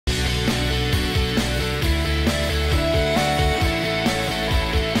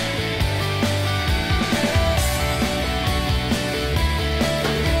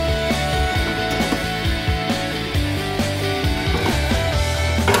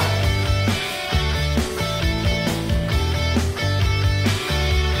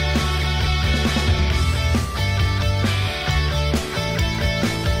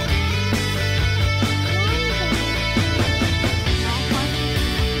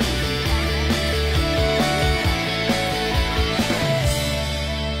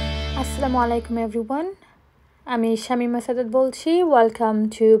আসসালামু আলাইকুম এভরিওয়ান, আমি শামিমা সাদাত বলছি। Welcome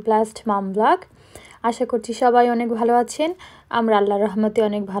to blessed ma'am blog. আশা করছি সবাই অনেক ভালো আছেন। আমরা আল্লাহর রহমতে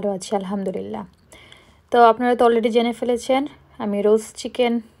অনেক ভালো আছি, আলহামদুলিল্লাহ। তো আপনারা তো অলরেডি জেনে ফেলেছেন আমি রোস্ট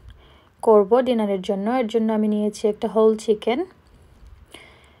চিকেন করব ডিনারের জন্য। এর জন্য আমি নিয়েছি একটা হোল চিকেন,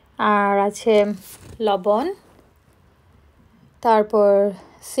 আর আছে লবণ, তারপর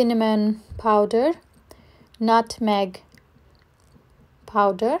cinnamon powder, nutmeg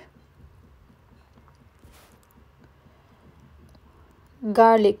powder,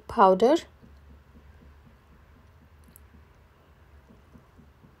 garlic powder,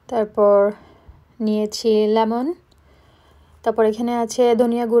 তারপর নিয়েছি লেমন, তারপর এখানে আছে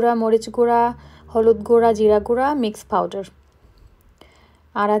ধনিয়া গুঁড়া, মরিচ গুঁড়া, হলুদ গুঁড়া, জিরা গুঁড়া, মিক্স পাউডার,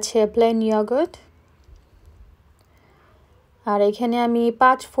 আর আছে প্লেন ইয়গার্ট, আর এখানে আমি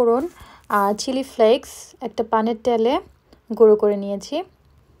 5 ফোড়ন আর চিলি ফ্লেক্স একটা পানের তেলে গুঁড়ো করে নিয়েছি।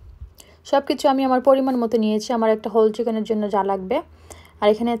 সব কিছু আমি আমার পরিমাণ মতো নিয়েছি, আমার একটা হোল চিকেনের জন্য যা লাগবে। আর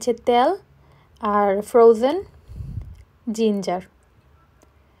এখানে আছে তেল আর ফ্রোজেন জিঞ্জার।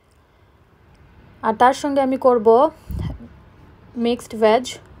 আর তার সঙ্গে আমি করব মিক্সড ভেজ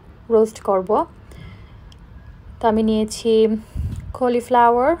রোস্ট করব। তো আমি নিয়েছি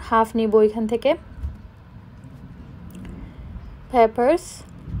কলিফ্লাওয়ার, হাফ নিব এখান থেকে, papers,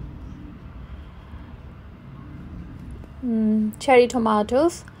 cherry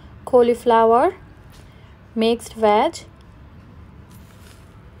tomatoes, cauliflower, mixed veg,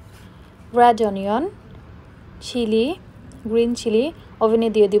 red onion, chilli, green chilli ওভেনে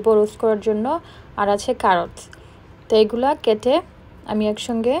দিয়ে দিব রোস্ট করার জন্য, আর আছে ক্যারটস। তো এগুলা কেটে আমি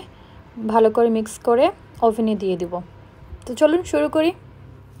একসঙ্গে ভালো করে মিক্স করে ওভেনে দিয়ে দিব। তো চলুন শুরু করি।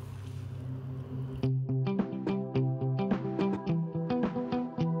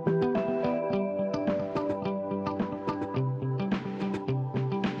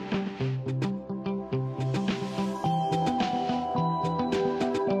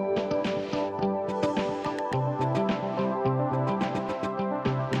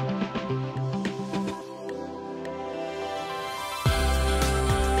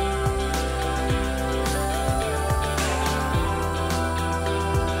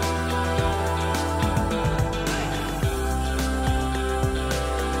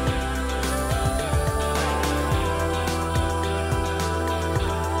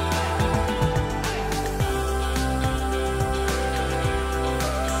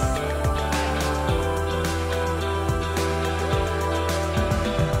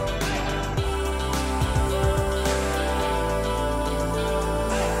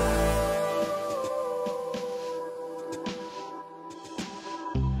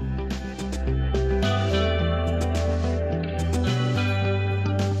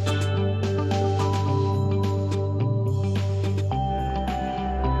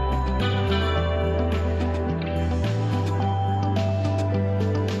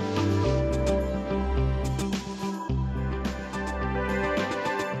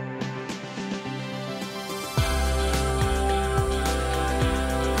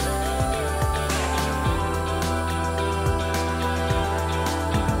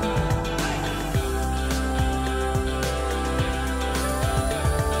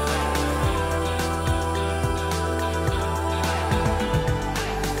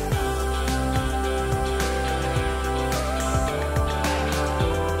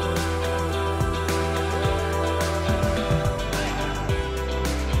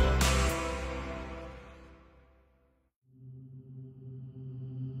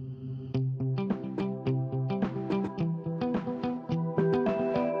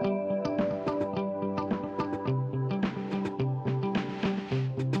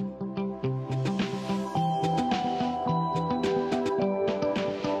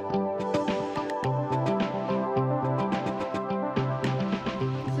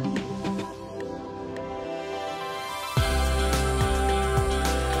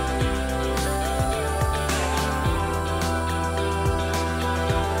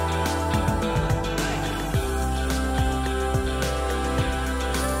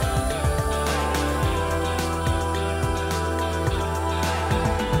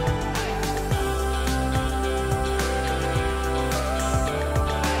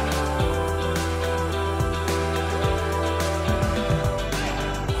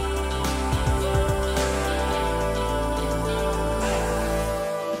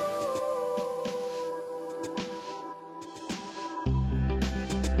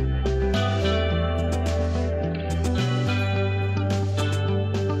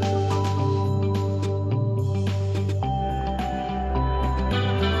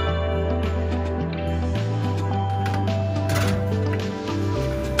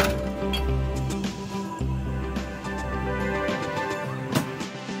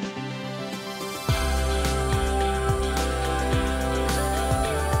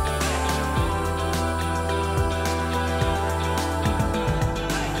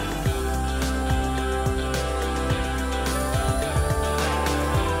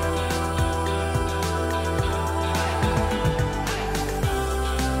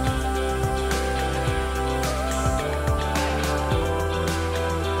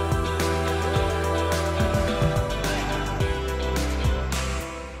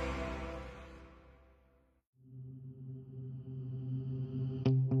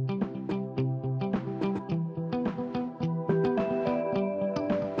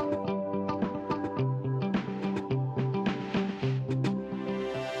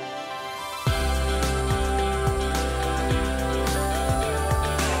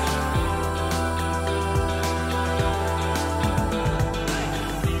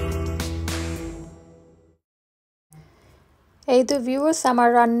 এই তো ভিউয়ার্স, আমার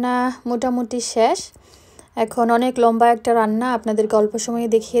রান্না মোটামুটি শেষ। এখন অনেক লম্বা একটা রান্না আপনাদেরকে অল্প সময়ে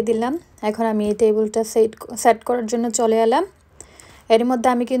দেখিয়ে দিলাম। এখন আমি এই টেবিলটা সেট করার জন্য চলে এলাম। এর মধ্যে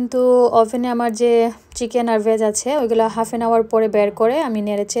আমি কিন্তু ওভেনে আমার যে চিকেন আর ভেজ আছে ওইগুলো হাফ অ্যান আওয়ার পরে বের করে আমি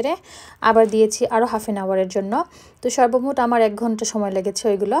নেড়ে চেড়ে আবার দিয়েছি আরও হাফ অ্যান আওয়ারের জন্য। তো সর্বমোট আমার 1 ঘন্টা সময় লেগেছে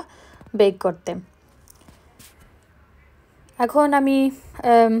ওইগুলো বেক করতে। এখন আমি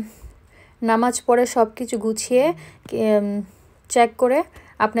নামাজ পড়ে সব কিছু গুছিয়ে চেক করে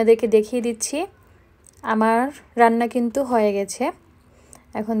আপনাদেরকে দেখিয়ে দিচ্ছি। আমার রান্না কিন্তু হয়ে গেছে।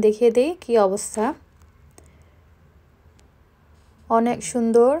 এখন দেখিয়ে দেই কি অবস্থা। অনেক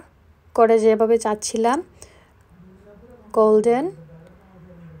সুন্দর করে যেভাবে চাচ্ছিলাম, গোল্ডেন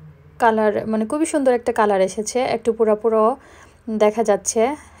কালার, মানে খুবই সুন্দর একটা কালার এসেছে। একটু পুরো দেখা যাচ্ছে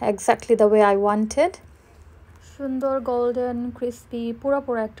exactly the way I wanted. সুন্দর গোল্ডেন ক্রিস্পি পুরো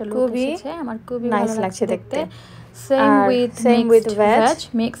একটা লুক এসেছে। আমার খুবই ভালো লাগছে দেখতে। সেম উইথ ভেজ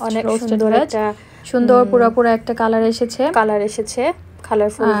মিক্সড অনেক সুন্দর একটা সুন্দর পুরো একটা কালার এসেছে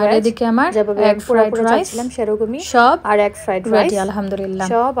কালারফুল ভেজ। এদিকে আমার এগ ফ্রাইড রাইস সেরকমই সব, আর এগ ফ্রাইড রাইস রেডি আলহামদুলিল্লাহ।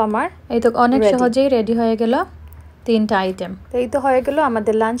 সব আমার এই তো অনেক সহজেই রেডি হয়ে গেল 3টা আইটেম। তো এই তো হয়ে গেল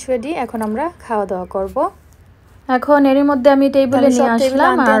আমাদের লাঞ্চ রেডি। এখন আমরা খাওয়া দাওয়া করব। এখন এর মধ্যে আমি টেবিলে নিয়ে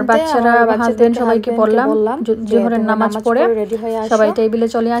আসলাম আর বাচ্চারা হাজবেন্ড সবাইকে বললাম জোহরের নামাজ পড়ে সবাই টেবিলে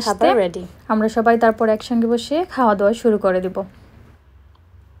চলে আসতে। আমরা সবাই তারপর একসঙ্গে বসে খাওয়া দাওয়া শুরু করে দিব।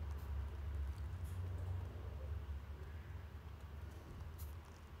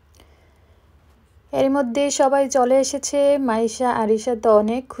 এর মধ্যে সবাই চলে এসেছে। মাইশা আরিশা তো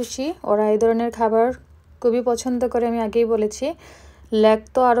অনেক খুশি, ওরা এই ধরনের খাবার খুবই পছন্দ করে। আমি আগেই বলেছি লেগ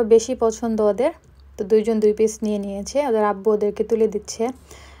তো আরও বেশি পছন্দ ওদের। তো 2 জন 2 পিস নিয়েছে, ওদের আব্বু ওদেরকে তুলে দিচ্ছে।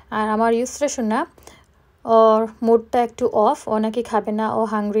 আর আমার ইউসরা শোনা, ওর মুডটা একটু অফ, ও নাকি খাবে না, ও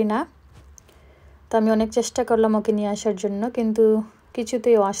হাংরি না। তো আমি অনেক চেষ্টা করলাম ওকে নিয়ে আসার জন্য, কিন্তু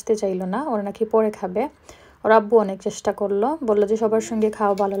কিছুতেই ও আসতে চাইলো না। ওরা নাকি পরে খাবে। ওর আব্বু অনেক চেষ্টা করলো, বললো যে সবার সঙ্গে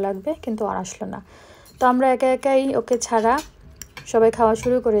খাওয়া ভালো লাগবে, কিন্তু আর আসলো না। তো আমরা একাই ওকে ছাড়া সবাই খাওয়া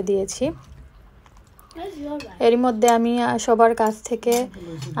শুরু করে দিয়েছি। এর মধ্যে আমি সবার কাছ থেকে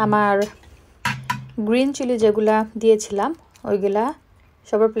আমার গ্রিন চিলি যেগুলা দিয়েছিলাম ওইগুলা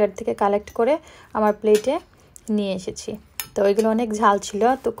সবার প্লেট থেকে কালেক্ট করে আমার প্লেটে নিয়ে এসেছি। তো ওইগুলো অনেক ঝাল ছিল,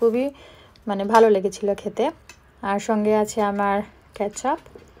 তো খুবই ভালো লেগেছিল খেতে। আর সঙ্গে আছে আমার কেচাপ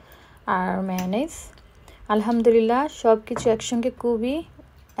আর মেয়োনিজ। আলহামদুলিল্লাহ সব কিছু একসঙ্গে খুবই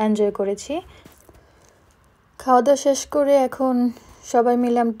এনজয় করেছি। খাওয়া দাওয়া শেষ করে এখন সবাই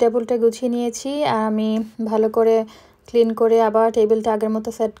মিলে টেবিলটা গুছিয়ে নিয়েছি। আর আমি ভালো করে ক্লিন করে আবার টেবিলটা আগের মতো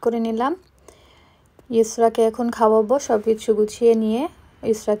সেট করে নিলাম। ইসরাকে এখন খাওয়াবো, সব কিছু গুছিয়ে নিয়ে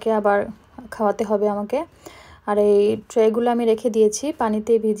ইসরাকে আবার খাওয়াতে হবে আমাকে। আর এই ট্রেগুলো আমি রেখে দিয়েছি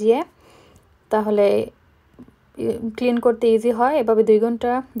পানিতে ভিজিয়ে, তাহলে ক্লিন করতে ইজি হয়। এভাবে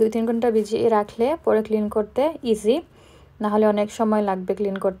 2-3 ঘন্টা ভিজিয়ে রাখলে পরে ক্লিন করতে ইজি, নাহলে অনেক সময় লাগবে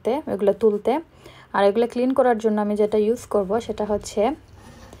ক্লিন করতে এগুলো তুলতে। আর এগুলো ক্লিন করার জন্য আমি যেটা ইউজ করব সেটা হচ্ছে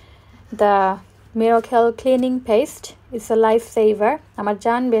the miracle cleaning paste. It's a life saver. আমার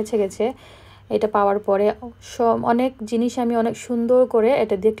জান বেঁচে গেছে এটা পাওয়ার পরে। অনেক জিনিস আমি অনেক সুন্দর করে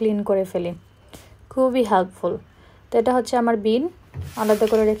এটা দিয়ে ক্লিন করে ফেলি, খুবই হেল্পফুল। তো এটা হচ্ছে আমার বিন, আলাদা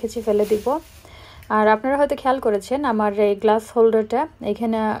করে রেখেছি, ফেলে দিব। আর আপনারা হয়তো খেয়াল করেছেন আমার এই গ্লাস হোল্ডারটা,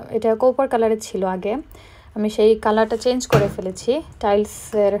 এখানে এটা কপার কালারের ছিল আগে, আমি সেই কালারটা চেঞ্জ করে ফেলেছি।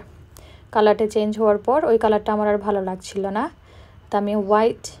 টাইলসের কালারটা চেঞ্জ হওয়ার পর ওই কালারটা আমার আর ভালো লাগছিল না, তা আমি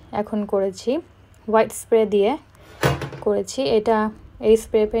হোয়াইট এখন করেছি, হোয়াইট স্প্রে দিয়ে করেছি। এই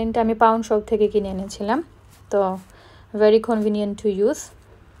স্প্রে পেইন্টটা আমি পাউন্ড শপ থেকে কিনে এনেছিলাম, তো ভেরি কনভিনিয়েন্ট টু ইউজ।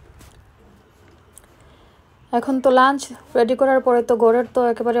 এখন তো লাঞ্চ রেডি করার পরে তো ঘরের তো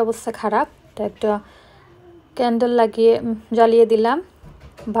একেবারে অবস্থা খারাপ। তো একটা ক্যান্ডেল জ্বালিয়ে দিলাম,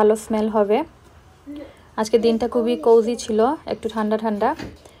 ভালো স্মেল হবে। আজকে দিনটা খুবই কোজি ছিল, একটু ঠান্ডা ঠান্ডা।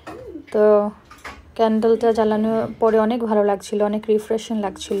 তো ক্যান্ডেলটা জ্বালানোর পরে অনেক ভালো লাগছিল, অনেক রিফ্রেশিং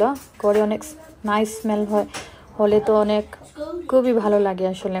লাগছিল। ঘরে অনেক নাইস স্মেল হলে তো অনেক খুবই ভালো লাগে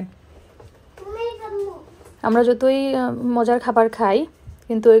আসলে। আমরা যতই মজার খাবার খাই,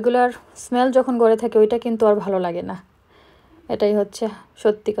 কিন্তু ওইগুলার স্মেল যখন ঘরে থাকে ওইটা কিন্তু আর ভালো লাগে না, এটাই হচ্ছে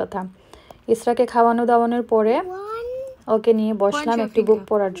সত্যি কথা। ইসরাকে খাওয়ানো দাওয়ানোর পরে ওকে নিয়ে বসলাম একটু বুক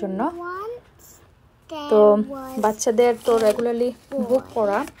পড়ার জন্য। তো বাচ্চাদের তো রেগুলারলি বুক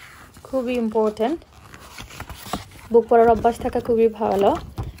পড়া খুবই ইম্পর্টেন্ট। বুক পড়ার অভ্যাস থাকা খুবই ভালো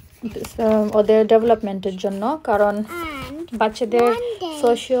ওদের ডেভেলপমেন্টের জন্য, কারণ বাচ্চাদের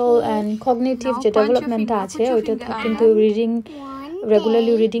সোশ্যাল অ্যান্ড কগনিটিভ যে ডেভেলপমেন্টটা আছে ওইটা কিন্তু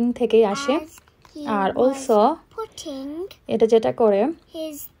রেগুলারলি রিডিং থেকেই আসে। আর অলসো এটা যেটা করে,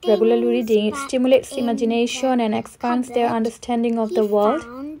 regularly reading, it stimulates imagination and expands their understanding of the world.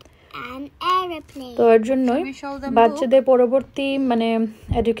 তো এর জন্যই বাচ্চাদের পরবর্তী মানে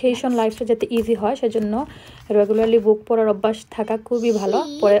এডুকেশন লাইফটা যাতে ইজি হয় সেজন্য রেগুলারলি বুক পড়ার অভ্যাস থাকা খুবই ভালো।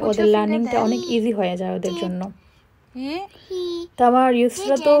 পরে ওদের লার্নিংটা অনেক ইজি হয়ে যায় ওদের জন্য। তো আমার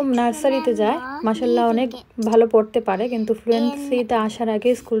ইউসরা তো নার্সারিতে যায়, মাশাল্লাহ অনেক ভালো পড়তে পারে, কিন্তু ফ্লুয়েন্সিতে আসার আগে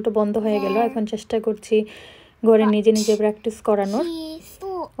স্কুলটা বন্ধ হয়ে গেল। এখন চেষ্টা করছি ঘরে নিজে নিজে প্র্যাকটিস করানোর।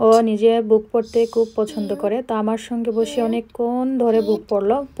 ও নিজে বুক পড়তে খুব পছন্দ করে, তো আমার সঙ্গে বসে অনেকক্ষণ ধরে বুক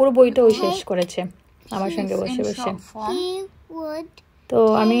পড়লো, পুরো বইটাও শেষ করেছে আমার সঙ্গে বসে বসে। তো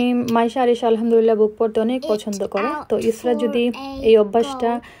আমি মাইশা আরিশা আলহামদুলিল্লাহ বুক পড়তে অনেক পছন্দ করে। তো ইসরা যদি এই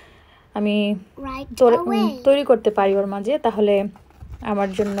অভ্যাসটা আমি তৈরি করতে পারি ওর মাঝে, তাহলে আমার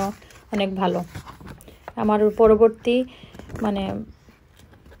জন্য অনেক ভালো। আমার পরবর্তী মানে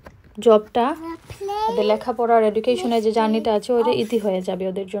জবটা, ওদের লেখাপড়ার এডুকেশনের যে জার্নিটা আছে ওটা ইজি হয়ে যাবে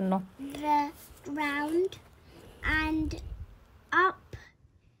ওদের জন্য।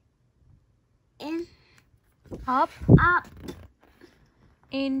 Up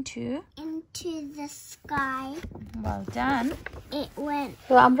into the sky. Well done. It went.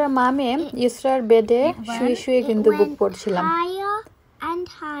 তো আমরা মামে ইসরার বেডে শুয়ে শুয়ে কিন্তু বুক পড়ছিলাম।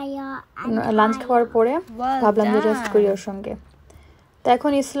 লাঞ্চ খাওয়ার পরে ভাবলাম যে রেস্ট করি ওর সঙ্গে। তো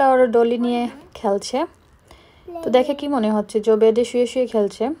এখন ইসরা ওর ডলি নিয়ে খেলছে। তো দেখে কি মনে হচ্ছে যে বেডে শুয়ে শুয়ে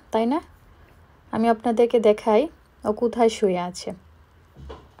খেলছে, তাই না? আমি আপনাদেরকে দেখাই ও কোথায় শুয়ে আছে।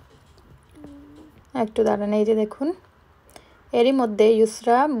 একটু দাঁড়ান, এই যে দেখুন। এরই মধ্যে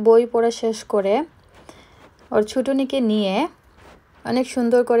ইউসরা বই পড়া শেষ করে ওর ছুটুনিকে নিয়ে অনেক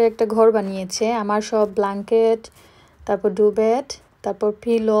সুন্দর করে একটা ঘর বানিয়েছে। আমার সব ব্ল্যাঙ্কেট, তারপর ডুবেট, তারপর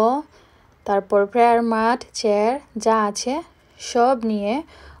পিলো, তারপর প্রেয়ার ম্যাট, চেয়ার যা আছে সব নিয়ে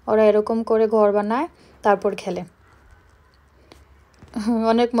ওরা এরকম করে ঘর বানায়, তারপর খেলে।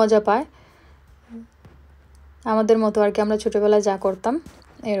 অনেক মজা পায়, আমাদের মতো আর কি, আমরা ছোটোবেলায় যা করতাম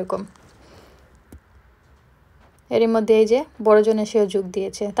এরকম। এরই মধ্যে এই যে বড়জন এসেও যোগ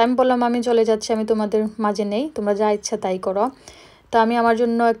দিয়েছে। তা আমি বললাম আমি চলে যাচ্ছি, আমি তোমাদের মাঝে নেই, তোমরা যা ইচ্ছা তাই করো। তো আমি আমার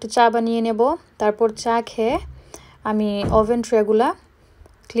জন্য একটু চা বানিয়ে নেব, তারপর চা খেয়ে আমি ওভেন ট্রেগুলা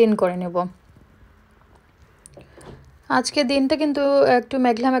ক্লিন করে নেব। আজকে দিনটা কিন্তু একটু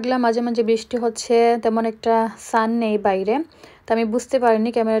মেঘলা মেঘলা, মাঝে মাঝে বৃষ্টি হচ্ছে, তেমন একটা সান নেই বাইরে। তো আমি বুঝতে পারিনি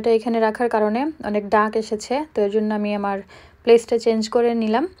ক্যামেরাটা এখানে রাখার কারণে অনেক ডাক এসেছে, তো এর জন্য আমি আমার প্লেসটা চেঞ্জ করে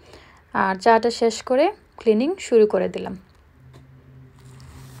নিলাম আর চাটা শেষ করে ক্লিনিং শুরু করে দিলাম।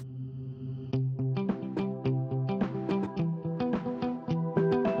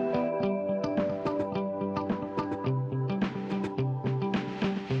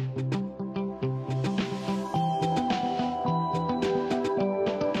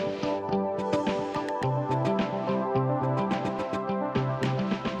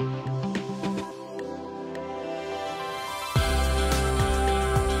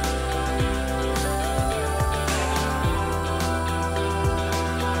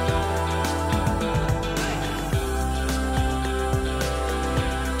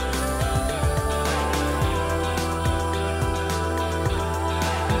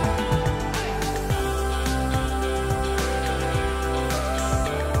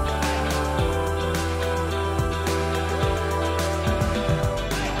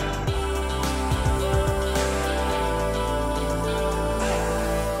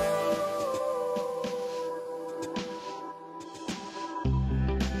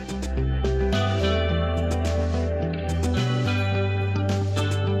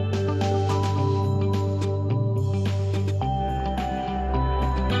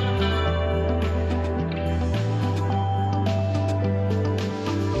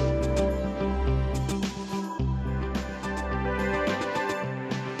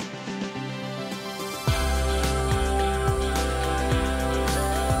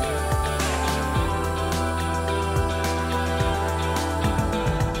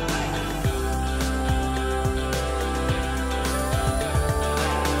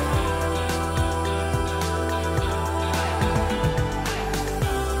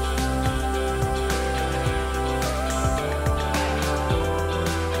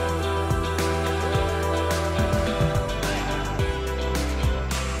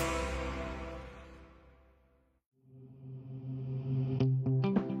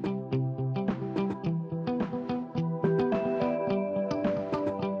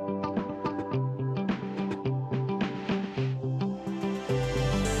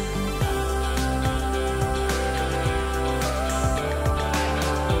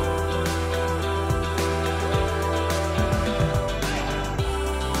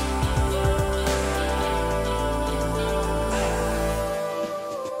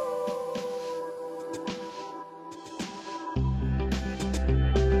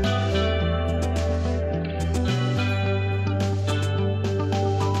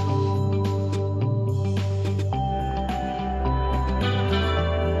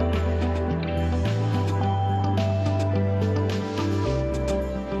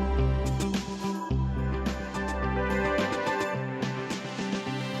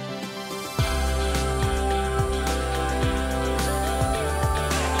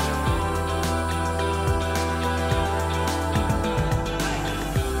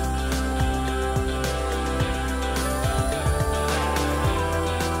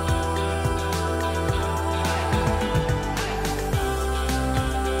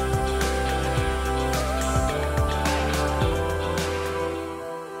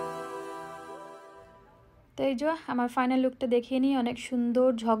 যে আমার ফাইনাল লুকটা দেখিয়ে নিয়ে অনেক সুন্দর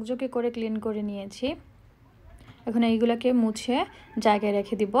ঝকঝকে করে ক্লিন করে নিয়েছি। এখন এইগুলোকে মুছে জায়গায়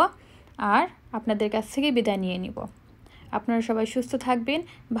রেখে দিব আর আপনাদের কাছ থেকে বিদায় নিয়ে নিব। আপনারা সবাই সুস্থ থাকবেন,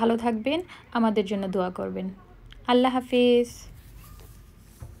 ভালো থাকবেন, আমাদের জন্য দোয়া করবেন। আল্লাহ হাফিজ।